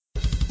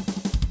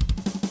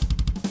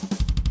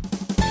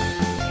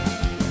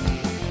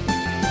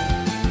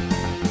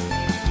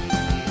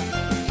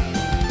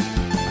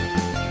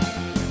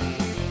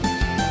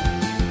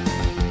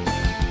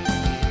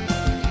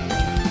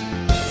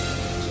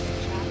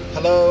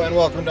Hello and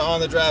welcome to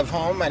On the Drive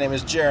Home. My name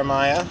is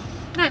Jeremiah,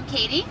 And I'm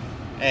Katie.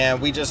 and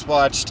we just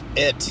watched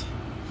It.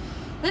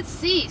 Let's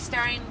see,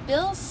 starring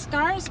Bill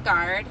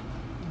Skarsgård,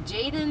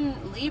 Jaden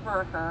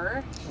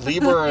Lieberher,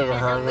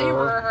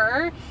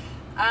 Lieberher.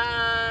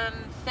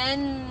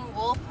 Finn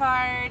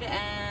Wolfhard,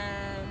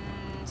 and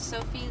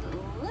Sophie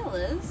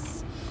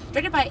Lillis.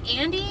 Directed by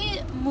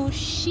Andy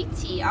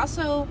Muschietti,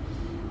 also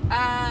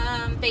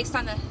based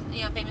on the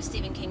famous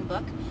Stephen King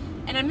book.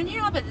 And I've been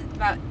hearing a little bit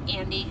about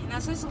Andy, and I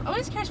was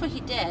always curious what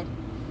he did.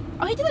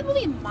 Oh, he did that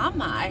movie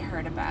Mama I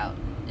heard about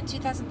in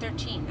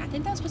 2013. I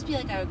think that was supposed to be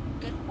like a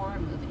good horror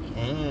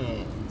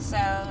movie. So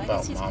I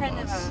guess he's kind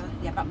of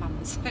about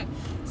mamas.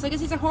 So I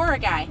guess he's a horror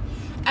guy.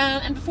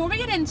 And before we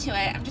get into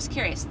it, I'm just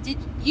curious. Did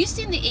you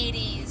seen the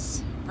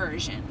 80s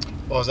version?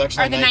 Well, it was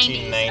actually or the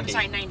 1990. 90s. I'm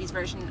sorry, 90s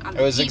version on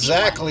the It was TV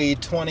exactly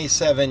one.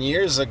 27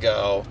 years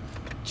ago.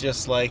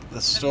 Just like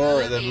the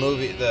story, the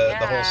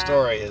whole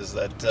story is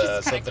that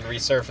something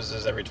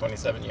resurfaces every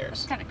 27 years.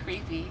 It's kind of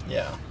creepy.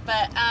 Yeah.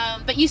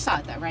 But you saw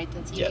it though, right? The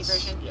TV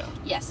version. Yeah.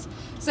 Yes.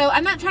 So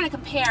I'm not trying to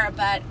compare,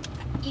 but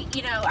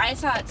I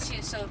saw it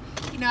too. So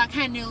I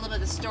kind of knew a little bit of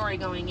the story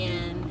going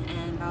in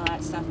and all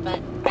that stuff, but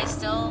I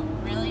still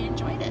really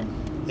enjoyed it.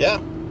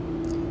 Yeah.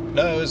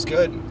 No, it was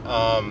good.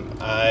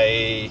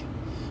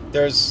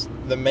 There's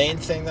the main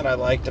thing that I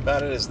liked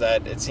about it is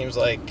that it seems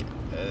like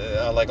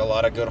a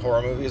lot of good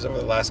horror movies over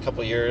the last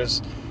couple of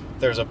years,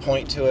 there's a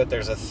point to it.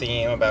 There's a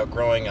theme about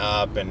growing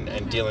up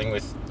and dealing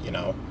with,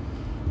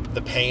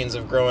 the pains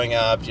of growing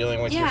up,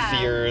 dealing with your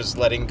fears,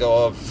 letting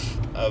go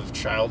of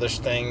childish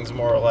things,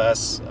 more or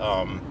less.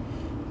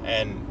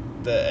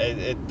 And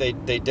they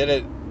did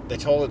it. They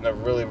told it in a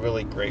really,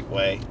 really great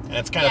way. And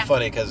it's kind of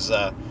funny because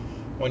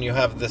when you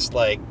have this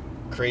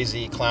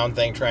crazy clown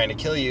thing trying to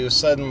kill you,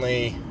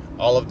 suddenly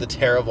all of the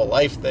terrible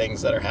life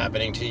things that are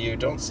happening to you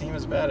don't seem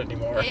as bad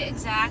anymore.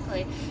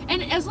 Exactly. And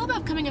it was a little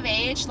bit of coming of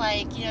age,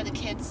 the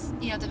kids,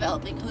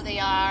 developing who they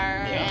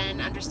are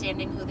and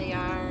understanding who they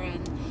are.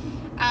 And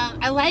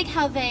I like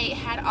how they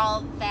had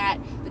all that,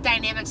 the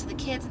dynamics of the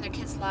kids and their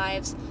kids'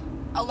 lives,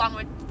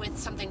 along with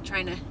something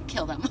trying to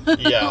kill them,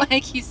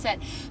 like you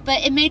said.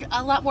 But it made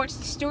a lot more to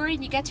the story,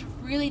 and you got to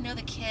really know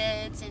the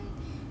kids and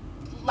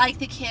like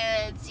the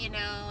kids,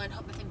 and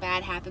hope nothing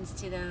bad happens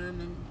to them.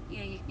 And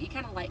you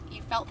kind of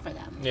you felt for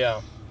them. Yeah.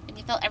 And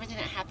you felt everything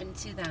that happened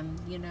to them,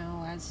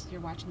 as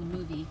you're watching the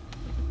movie.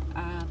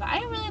 But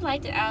I really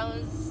liked it. I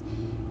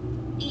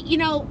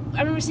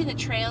remember seeing the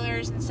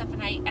trailers and stuff,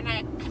 and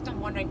I kept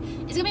on wondering,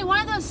 is it gonna be one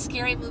of those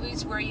scary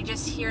movies where you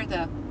just hear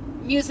the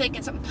music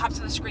and something pops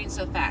on the screen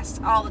so fast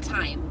all the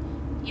time?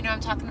 You know what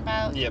I'm talking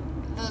about? Yep.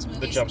 Those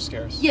movies. The jump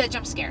scares. Yeah, the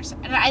jump scares.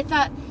 And I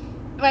thought,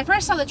 when I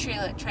first saw the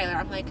trailer,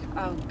 I'm like,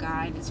 oh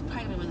god, it's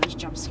probably one of those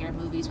jump scare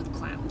movies with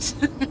clowns.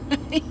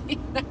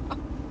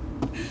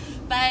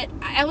 But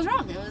I was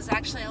wrong. It was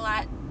actually a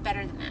lot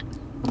better than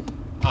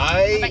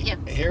that.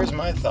 Here's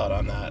my thought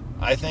on that.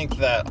 I think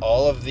that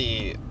all of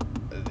the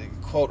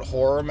quote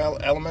horror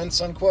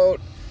elements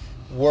unquote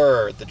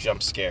were the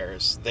jump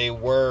scares. They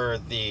were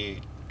the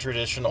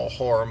traditional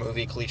horror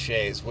movie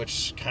cliches,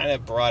 which kind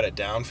of brought it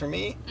down for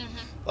me.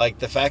 Like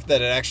the fact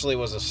that it actually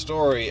was a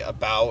story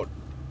about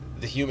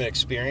the human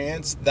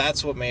experience,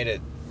 that's what made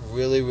it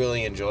really,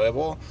 really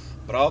enjoyable.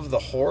 But all of the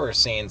horror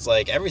scenes,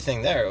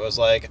 everything there, it was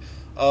like,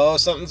 oh,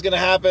 something's gonna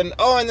happen.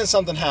 Oh, and then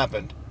something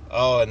happened.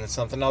 Oh, and then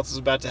something else is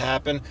about to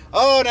happen.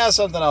 Oh, now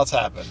something else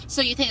happened.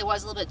 So you think it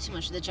was a little bit too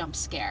much of the jump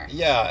scare?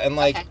 Yeah,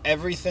 and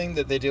everything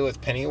that they do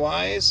with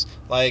Pennywise,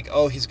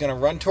 he's gonna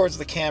run towards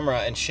the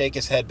camera and shake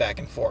his head back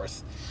and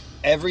forth.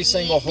 Every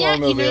single horror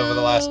movie over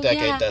the last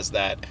decade does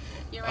that.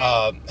 You're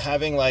right.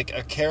 Having a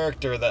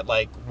character that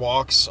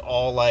walks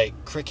all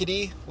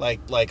crickety,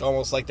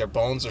 almost like their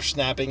bones are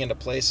snapping into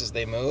place as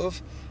they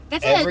move.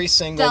 That's every a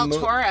single Del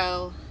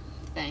Toro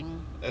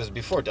thing. It was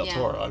before Del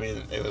Toro. I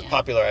mean, it was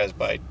popularized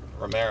by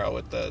Romero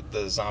with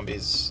the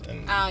zombies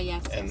and Night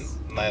of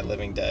the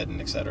Living Dead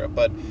and etc.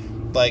 But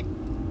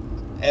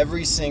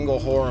every single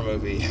horror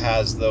movie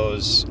has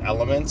those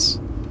elements.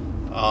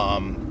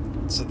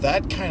 So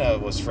that kind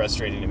of was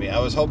frustrating to me. I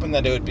was hoping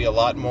that it would be a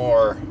lot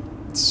more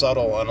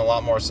subtle and a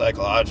lot more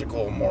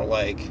psychological, more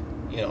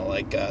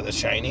The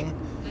Shining.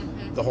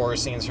 The horror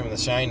scenes from The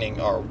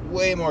Shining are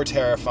way more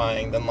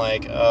terrifying than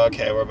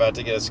okay, we're about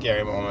to get a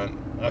scary moment.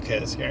 Okay,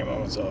 the scary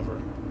moment's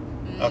over.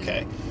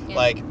 Okay.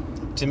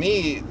 To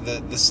me,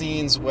 the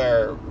scenes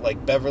where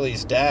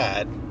Beverly's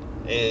dad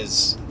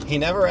he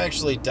never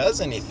actually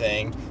does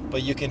anything,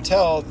 but you can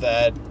tell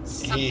that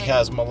he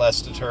has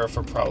molested her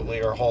for probably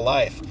her whole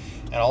life.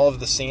 And all of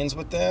the scenes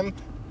with them,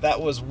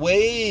 that was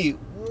way,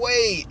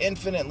 way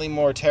infinitely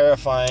more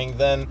terrifying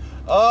than,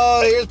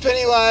 oh, here's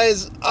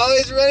Pennywise. Oh,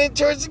 he's running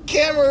towards the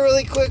camera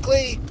really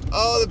quickly.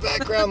 Oh, the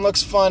background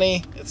looks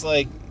funny. It's to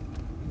me,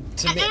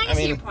 I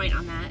see your point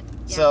on that.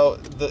 Yeah. So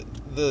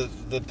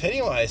the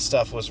Pennywise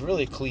stuff was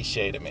really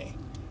cliche to me.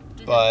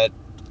 But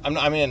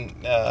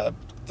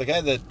the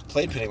guy that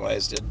played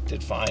Pennywise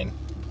did fine.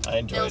 I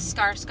enjoyed. Bill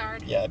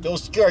Skarsgård. Yeah, Bill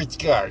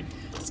Skarsgård.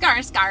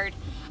 Skarsgård.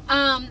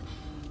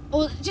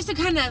 Well, just to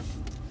kind of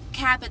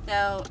recap it,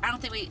 though, I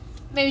don't think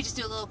maybe just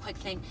do a little quick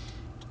thing.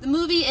 The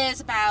movie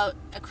is about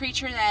a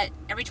creature that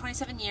every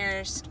 27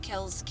 years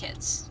kills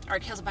kids, or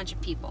kills a bunch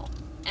of people.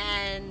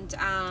 And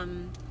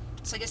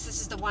so I guess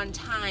this is the one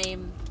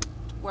time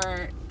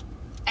where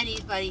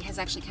anybody has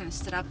actually kind of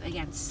stood up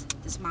against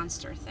this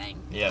monster thing.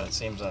 Yeah, it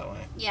seems that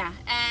way. Yeah,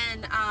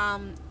 and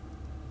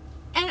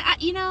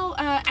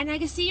I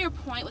can see your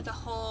point with the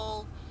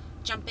whole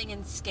jumping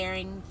and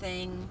scaring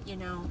thing,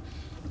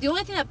 The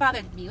only thing that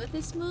bothered me with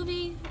this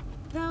movie,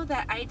 though,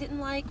 that I didn't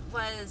like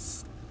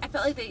was I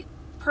felt like they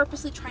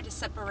purposely tried to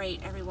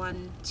separate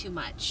everyone too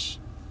much,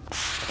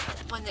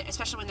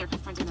 especially when they're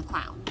confronting the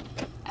clown.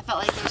 I felt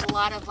like there's a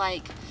lot of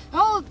like,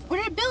 oh,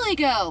 where did Billy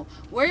go?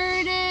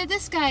 Where did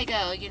this guy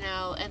go?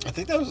 And I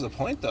think that was the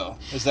point, though,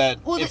 is that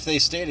if they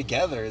stay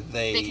together,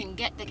 they can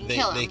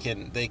kill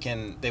him.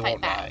 They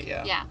won't die.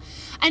 Yeah. Yeah,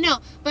 I know,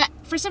 but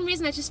for some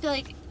reason, I just feel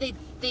like they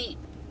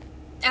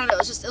I don't know. It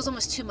was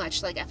almost too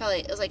much. Like I felt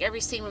like it was like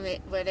every scene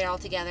where they're all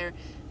together,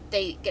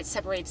 they get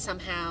separated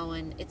somehow,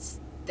 and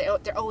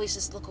they're always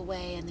just look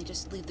away and they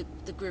just leave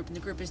the group, and the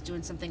group is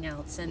doing something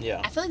else. And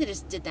I feel like they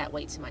just did that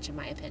way too much, in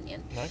my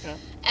opinion. Okay.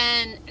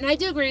 And I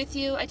do agree with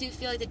you. I do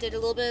feel like they did a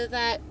little bit of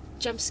that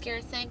jump scare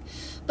thing.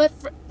 But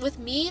with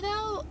me,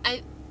 though,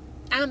 I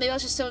don't know, maybe I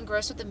was just so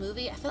engrossed with the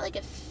movie. I felt like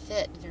it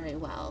fit very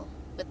well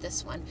with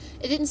this one.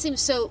 It didn't seem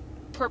so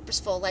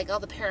purposeful like all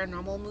the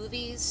paranormal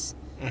movies.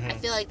 Mm-hmm. I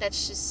feel like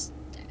that's just...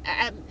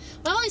 I've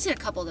only seen a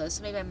couple of those,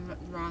 so maybe I'm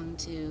wrong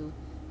to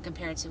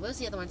compare it to. What was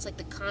the other one? It's like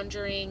The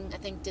Conjuring, I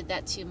think, did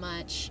that too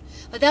much.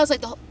 But that was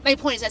like my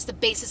point is that's the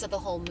basis of the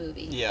whole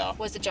movie. Yeah.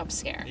 Was the jump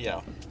scare.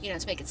 Yeah.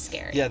 To make it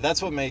scary. Yeah,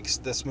 that's what makes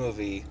this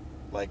movie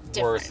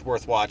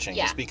worth watching.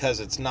 Yeah. Is because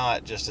it's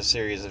not just a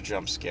series of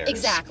jump scares.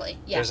 Exactly.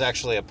 Yeah. There's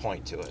actually a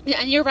point to it. Yeah,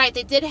 and you're right.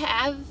 They did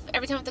have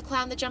every time with the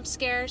clown the jump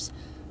scares,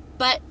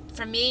 but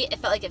for me, it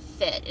felt like it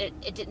fit.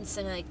 It didn't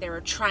seem like they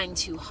were trying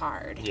too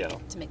hard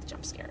to make the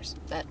jump scares.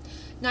 But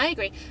no, I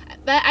agree.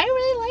 But I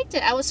really liked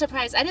it. I was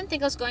surprised. I didn't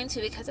think I was going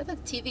to, because I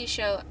thought the TV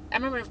show, I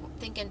remember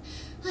thinking,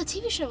 the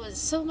TV show was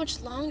so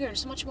much longer,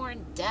 so much more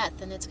in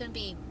depth, and it's going to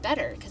be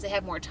better because they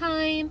had more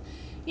time.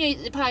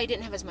 They probably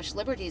didn't have as much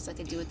liberties like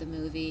they do with the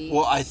movie.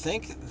 Well, I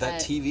think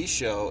that TV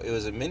show, it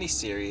was a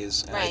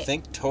miniseries, and I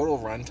think total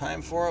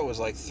runtime for it was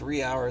like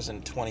 3 hours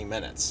and 20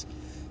 minutes.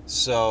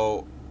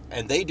 So...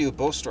 And they do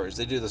both stories.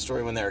 They do the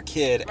story when they're a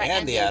kid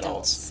and the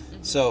adults.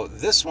 Mm-hmm. So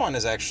this one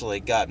has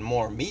actually got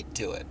more meat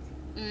to it.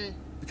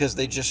 Because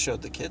they just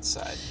showed the kids'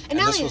 side. And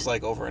this was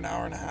like over an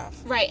hour and a half.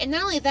 Right. And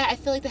not only that, I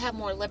feel like they have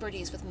more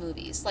liberties with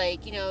movies.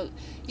 Like, you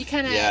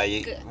kind of... Yeah,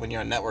 when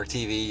you're on network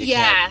TV, you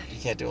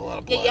can't do a lot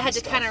of blood. Yeah, you had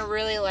to kind of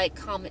really, like,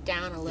 calm it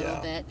down a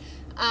little bit.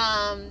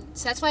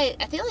 So that's why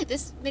I feel like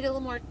this made it a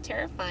little more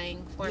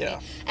terrifying for me.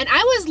 And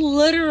I was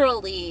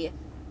literally...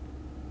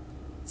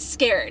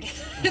 scared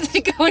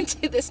to go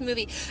into this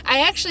movie.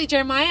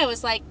 Jeremiah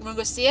was like, "Want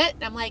to go see it?"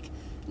 And I'm like,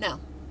 "No,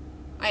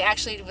 I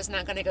actually was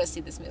not going to go see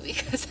this movie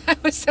because I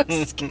was so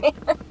scared."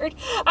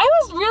 I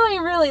was really,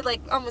 really like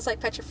almost like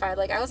petrified.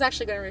 Like I was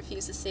actually going to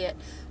refuse to see it,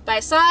 but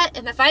I saw it,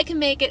 and if I can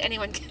make it,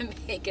 anyone can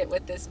make it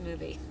with this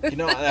movie.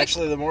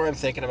 Actually, the more I'm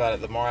thinking about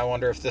it, the more I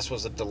wonder if this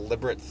was a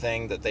deliberate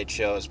thing that they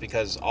chose,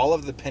 because all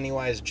of the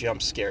Pennywise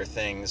jump scare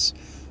things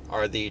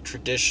are the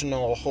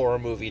traditional horror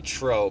movie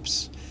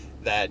tropes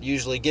that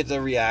usually get the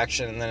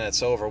reaction and then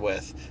it's over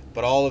with.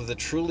 But all of the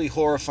truly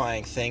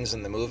horrifying things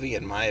in the movie,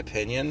 in my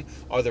opinion,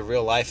 are the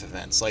real life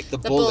events, like the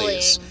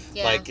bullies,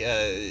 like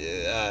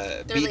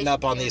beating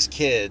up on these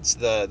kids,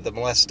 the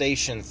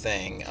molestation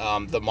thing,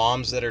 the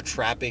moms that are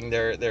trapping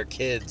their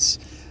kids.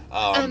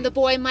 The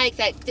boy Mike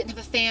that didn't have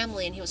a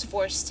family and he was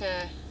forced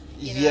to...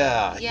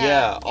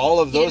 All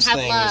of those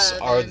things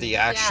are the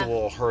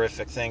actual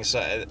horrific things.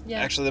 So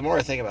actually, the more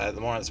I think about it,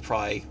 the more it's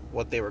probably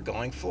what they were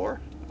going for.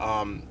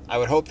 I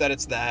would hope that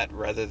it's that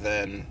rather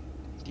than,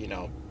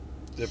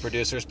 the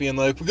producers being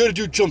like, we gotta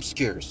do jump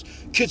scares.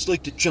 Kids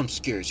like the jump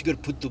scares. You gotta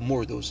put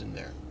more of those in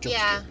there. Jump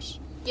scares.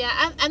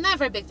 Yeah, I'm not a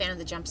very big fan of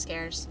the jump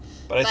scares.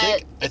 But I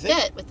think it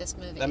fit with this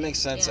movie. That makes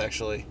sense,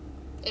 actually.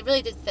 It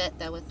really did fit,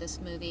 though, with this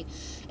movie.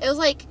 It was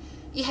like,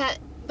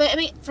 but I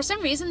mean, for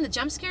some reason, the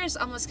jump scares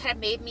almost kind of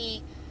made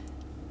me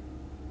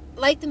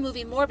like the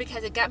movie more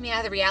because it got me out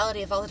of the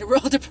reality of all the real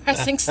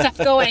depressing stuff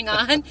going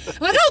on. I'm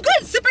like, oh,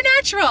 good,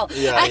 supernatural.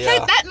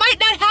 That might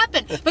not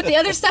happen. But the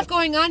other stuff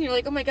going on, you're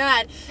like, oh, my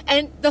God.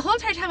 And the whole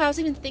entire time I was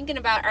even thinking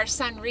about our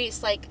son,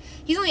 Reese. Like,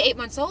 he's only 8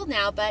 months old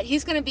now, but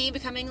he's going to be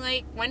becoming,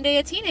 like, one day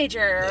a teenager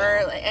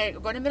or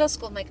going to middle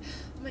school. I'm like,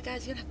 oh, my God,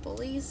 is he going to have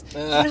bullies? Is he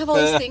going to have all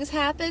these things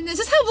happen? Is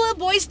this how little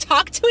boys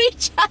talk to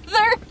each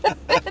other?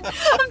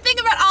 I'm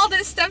thinking about all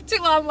this stuff,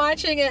 too, while I'm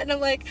watching it. And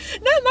I'm like,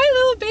 not my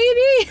little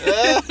baby.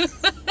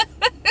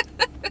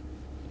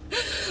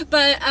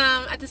 But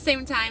at the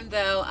same time,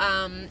 though,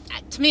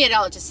 to me, it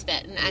all just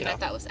fit, and I thought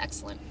that was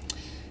excellent.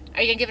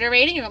 Are you going to give it a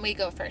rating, or want me to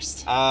go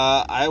first?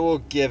 I will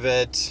give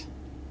it...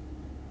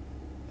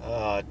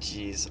 Oh,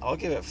 geez. I'll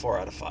give it 4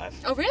 out of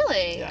 5. Oh,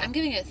 really? Yeah. I'm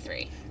giving it a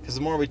 3. Because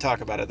the more we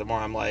talk about it, the more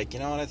I'm like, you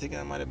know what, I think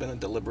that might have been a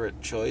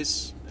deliberate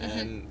choice,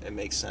 and it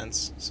makes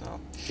sense. So,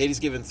 Katie's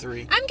given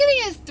 3. I'm giving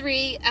it a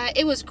 3.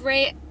 It was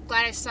great.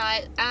 Glad I saw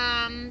it.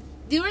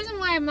 The reason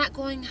why I'm not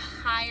going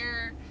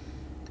higher,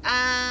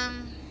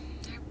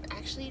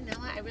 actually, you know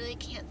what? I really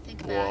can't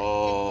think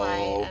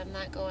why I'm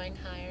not going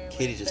higher.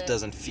 Katie just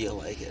doesn't feel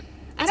like it.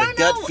 It's a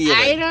gut feeling.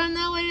 I don't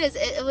know what it is.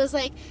 It was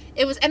like,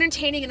 it was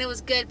entertaining and it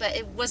was good, but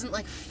it wasn't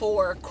like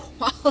 4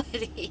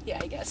 quality,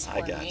 I guess, for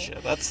me. I gotcha.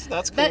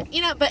 That's cool.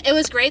 But, but it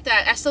was great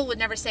that I still would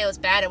never say it was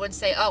bad. I wouldn't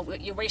say, oh,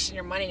 you're wasting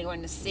your money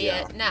going to see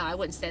it. No, I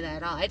wouldn't say that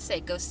at all. I'd say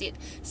go see it.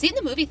 See it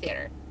in the movie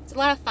theater. It's a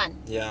lot of fun.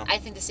 Yeah. I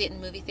think to see it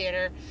in the movie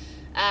theater.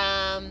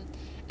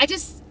 I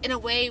just, in a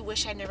way,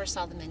 wish I never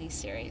saw the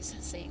miniseries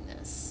seeing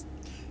this.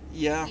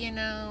 Yeah.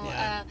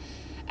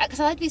 Because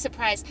I like to be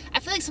surprised. I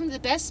feel like some of the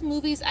best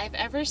movies I've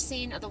ever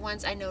seen are the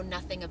ones I know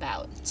nothing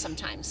about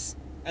sometimes.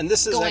 And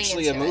this is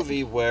actually a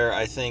movie where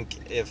I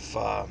think if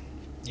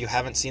you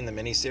haven't seen the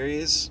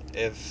miniseries,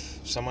 if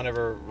someone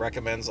ever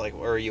recommends,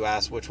 or you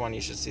ask which one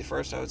you should see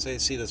first, I would say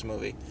see this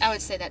movie. I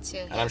would say that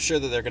too. And I'm sure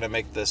that they're going to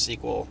make the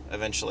sequel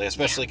eventually,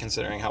 especially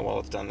considering how well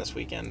it's done this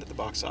weekend at the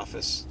box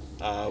office,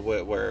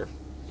 where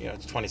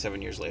it's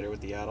 27 years later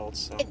with the adults.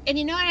 So. And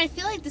you know what? I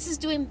feel like this is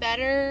doing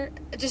better,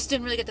 just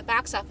doing really good at the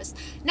box office.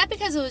 Not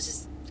because it was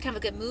just kind of a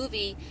good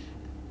movie,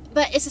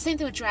 but it's the same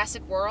thing with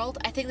Jurassic World.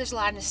 I think there's a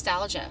lot of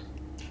nostalgia.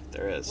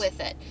 There is.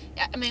 With it.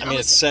 I mean,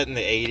 it's set in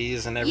the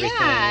 80s and everything.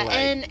 Yeah,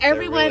 and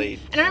everyone... and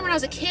I remember when I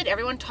was a kid,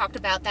 everyone talked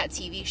about that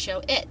TV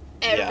show, It.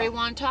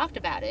 Everyone talked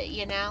about it,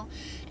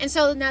 And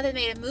so now they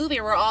made a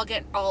movie, we're all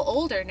getting all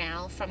older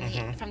now from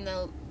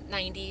the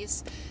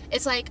 90s.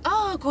 It's like,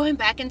 going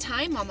back in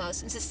time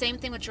almost. It's the same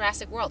thing with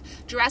Jurassic World.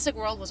 Jurassic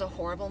World was a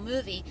horrible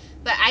movie,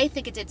 but I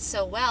think it did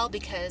so well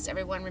because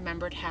everyone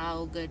remembered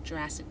how good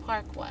Jurassic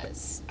Park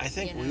was. I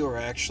think we were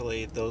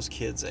actually those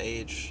kids'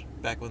 age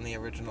back when the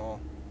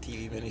original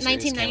TV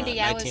miniseries came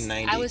out.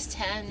 1990. I was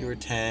 10. You were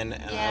 10,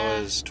 and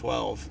I was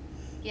 12.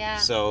 Yeah.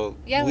 So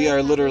we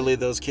are literally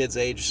those kids'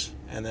 age.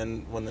 And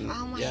then when the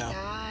oh my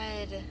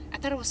god, I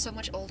thought it was so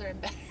much older and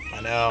better.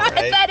 I know, right?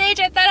 At that age,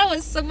 I thought it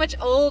was so much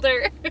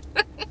older.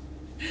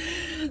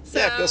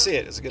 Go see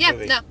it. It's a good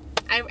movie. Yeah,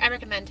 no, I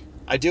recommend.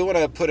 I do want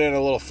to put in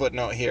a little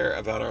footnote here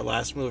about our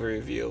last movie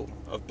review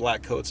of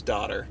Black Coat's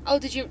Daughter. Oh,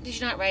 did you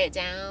not write it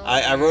down?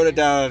 I wrote it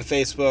down on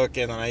Facebook,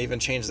 and then I even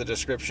changed the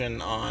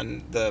description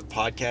on the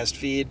podcast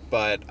feed,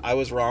 but I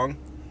was wrong.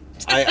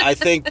 I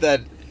think that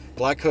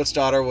Black Coat's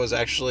Daughter was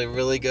actually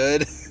really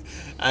good.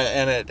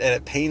 And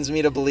it pains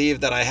me to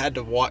believe that I had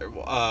to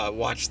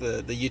watch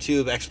the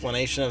YouTube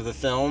explanation of the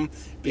film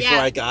before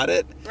I got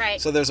it. Right.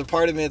 So there's a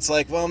part of me that's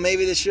like, well,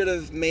 maybe they should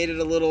have made it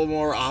a little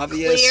more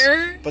obvious.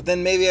 Clear. But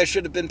then maybe I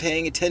should have been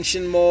paying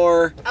attention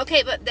more.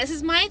 Okay, but this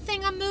is my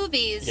thing on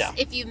movies. Yeah.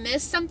 If you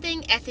miss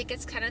something, I think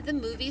it's kind of the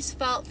movie's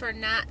fault for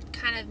not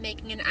kind of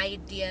making an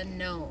idea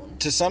known.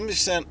 To some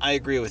extent, I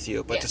agree with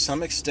you. But to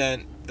some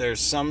extent, there's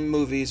some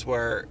movies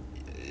where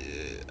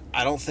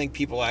I don't think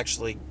people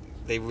actually...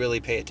 they really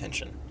pay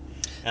attention.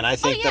 And I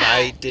think that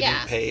I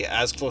didn't pay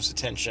as close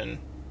attention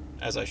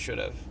as I should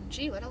have.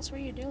 Gee, what else were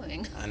you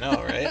doing? I know,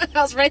 right?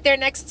 I was right there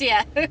next to you.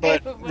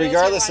 But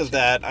regardless of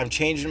that, I'm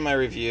changing my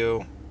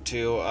review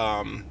to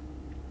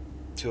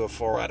a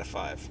 4 out of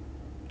 5.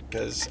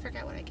 Because I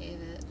forgot what I gave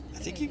it. I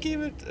think you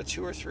gave it a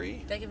 2 or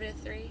 3. Did I give it a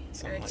 3?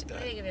 Something like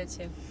that. I give it a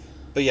 2.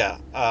 But yeah,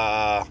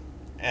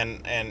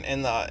 and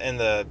in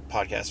the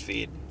podcast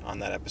feed on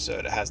that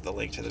episode, it has the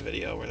link to the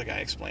video where the guy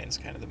explains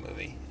kind of the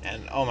movie.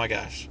 And oh my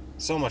gosh,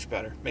 so much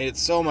better. Made it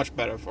so much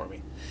better for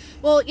me.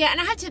 Well, yeah, and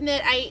I have to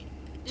admit,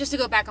 just to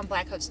go back on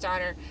Black Coat's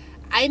Daughter,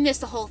 I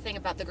missed the whole thing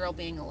about the girl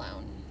being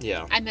alone.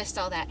 Yeah. I missed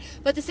all that.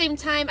 But at the same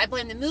time, I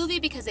blame the movie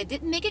because they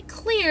didn't make it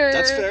clear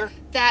That's fair.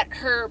 that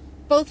her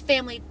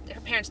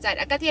parents died.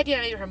 I got the idea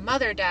maybe her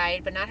mother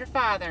died, but not her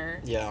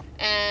father. Yeah.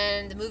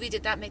 And the movie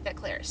did not make that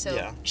clear.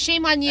 So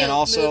shame on you, and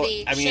also,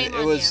 movie. I mean,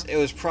 it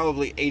was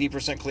probably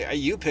 80% clear.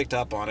 You picked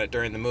up on it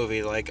during the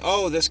movie, like,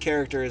 oh, this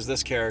character is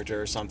this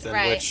character or something.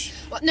 Right. Which...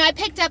 well, no, I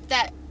picked up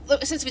that,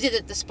 since we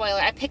did the spoiler,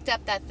 I picked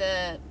up that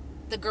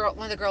the girl,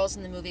 one of the girls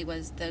in the movie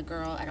was the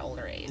girl at an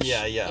older age.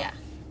 Yeah.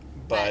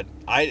 But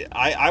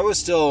I was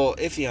still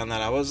iffy on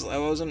that. I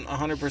wasn't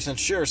 100%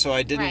 sure, so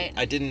I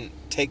didn't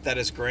take that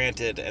as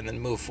granted and then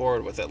move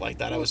forward with it like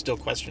that. I was still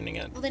questioning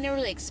it. Well, they never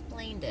really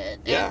explained it.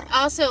 Yeah. And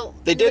also,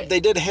 they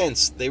did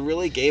hints. They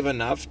really gave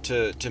enough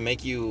to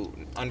make you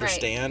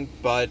understand,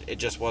 but it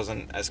just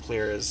wasn't as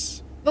clear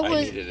as I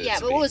needed it to be. Yeah,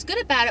 but what was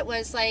good about it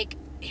was, like,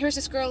 here's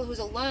this girl who's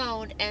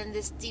alone and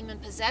this demon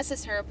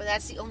possesses her, but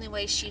that's the only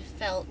way she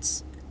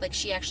felt like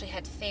she actually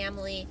had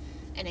family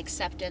and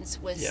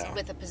acceptance with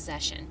a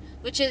possession,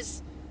 which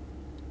is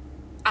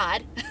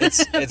odd.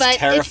 It's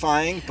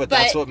terrifying, but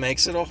that's what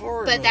makes it a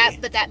horror movie.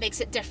 But that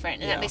makes it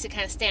different, and that makes it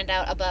kind of stand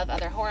out above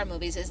other horror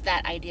movies, is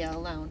that idea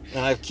alone.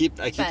 And I keep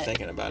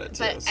thinking about it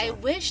too. But I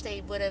wish they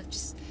would have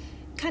just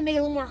kind of made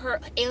a little more her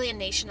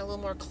alienation a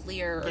little more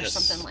clear or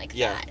something like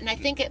that. And I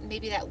think it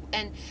maybe that,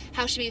 and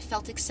how she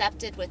felt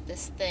accepted with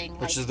this thing.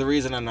 Which is the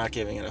reason I'm not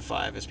giving it a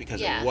 5, is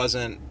because it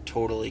wasn't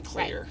totally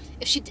clear.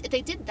 Right. If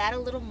they did that a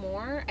little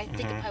more, I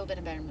think it probably would have been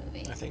a better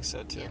movie. I think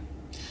so too. Yeah.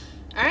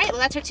 All right, well,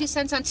 that's our 2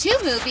 cents on 2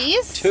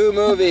 movies. 2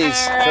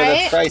 movies for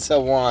the price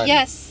of 1.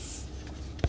 Yes.